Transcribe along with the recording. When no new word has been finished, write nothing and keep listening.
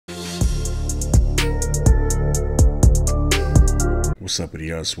What's up, with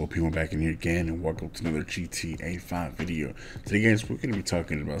y'all? It's ZeeUltra back in here again, and welcome to another GTA 5 video. Today, guys, we're going to be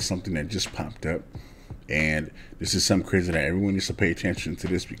talking about something that just popped up, and this is something crazy that everyone needs to pay attention to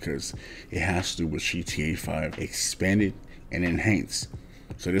this because it has to do with GTA 5 expanded and enhanced.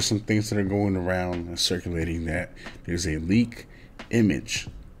 So there's some things that are going around and circulating that there's a leak image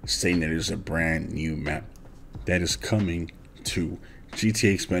stating that there's a brand new map that is coming to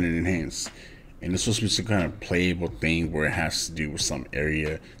GTA expanded and enhanced. And it's supposed to be some kind of playable thing where it has to do with some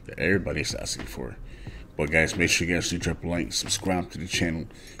area that everybody's asking for. But guys, make sure you guys do drop a like, subscribe to the channel,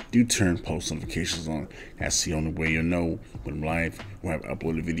 do turn post notifications on. That's the only way you'll know when I'm live or have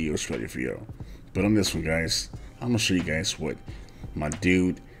uploaded videos ready for you. But on this one, guys, I'm going to show you guys what my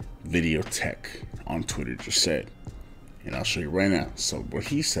dude Video Tech on Twitter just said. And I'll show you right now. So what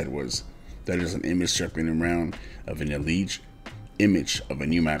he said was that there's an image circling around of an alleged image of a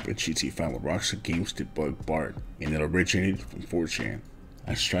new map in GTA 5 with Rockstar Games debug Bard, and it originated from 4chan.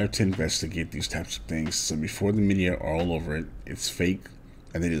 I strive to investigate these types of things, so before the media are all over it, it's fake,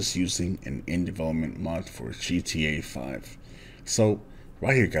 and it is using an in-development mod for GTA 5. So,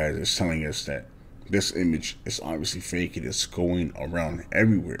 right here, guys, it's telling us that this image is obviously fake. It is going around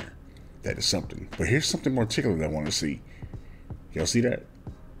everywhere. That is something. But here's something more particular that I want to see. Y'all see that?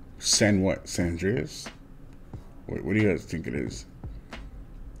 San what? San Andreas? What do you guys think it is?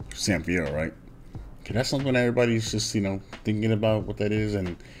 Fiero, right? Okay, that's something that everybody's just, thinking about what that is,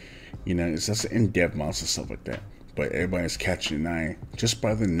 and, it's just in-depth mods and stuff like that. But everybody's catching an eye just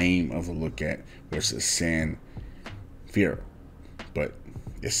by the name of the look at where it says San Fiero. But,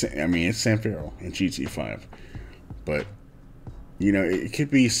 it's San Fiero in GTA 5. But, it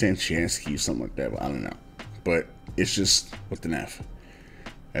could be Sanchansky or something like that, but I don't know. But, it's just with an F.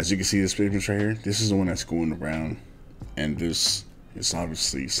 As you can see, this picture right here, this is the one that's going around, and this is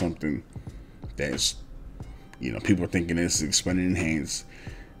obviously something that's, people are thinking this is expanded and enhanced.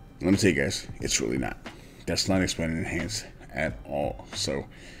 Let me tell you guys, it's really not. That's not expanded and enhanced at all. So,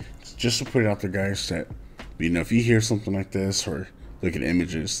 just to put it out there, guys, that, if you hear something like this or look at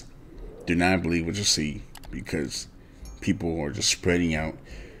images, do not believe what you see, because people are just spreading out.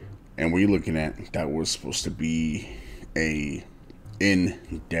 And what you're looking at, that was supposed to be a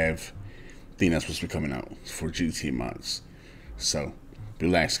in-dev thing that's supposed to be coming out for GTA mods. So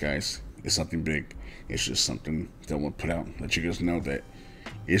relax, guys, it's nothing big. It's just something that we'll put out, let you guys know that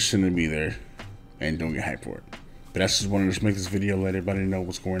it shouldn't be there, and don't get hyped for it. But that's just wanted to make this video, let everybody know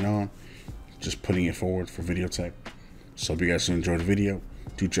what's going on, just putting it forward for Video Tech. So if you guys enjoyed the video,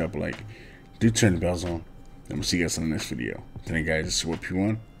 do drop a like, do turn the bells on, and we'll see you guys in the next video. Then guys, this is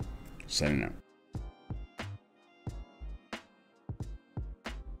ZeeUltra, signing out.